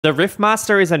The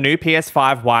Riffmaster is a new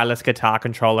PS5 wireless guitar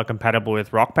controller compatible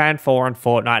with Rock Band 4 and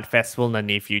Fortnite Festival in the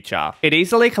near future. It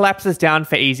easily collapses down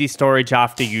for easy storage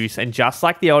after use, and just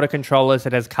like the older controllers,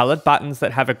 it has coloured buttons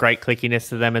that have a great clickiness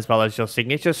to them, as well as your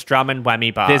signature strum and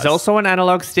whammy bars. There's also an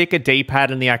analog stick, a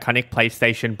D-pad, and the iconic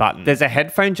PlayStation button. There's a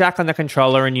headphone jack on the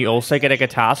controller, and you also get a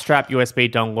guitar strap,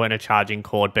 USB dongle, and a charging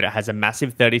cord, but it has a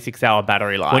massive 36-hour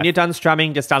battery life. When you're done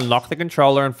strumming, just unlock the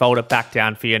controller and fold it back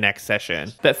down for your next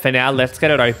session. But for now, let's get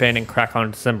it open and crack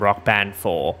on to some Rock Band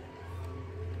 4.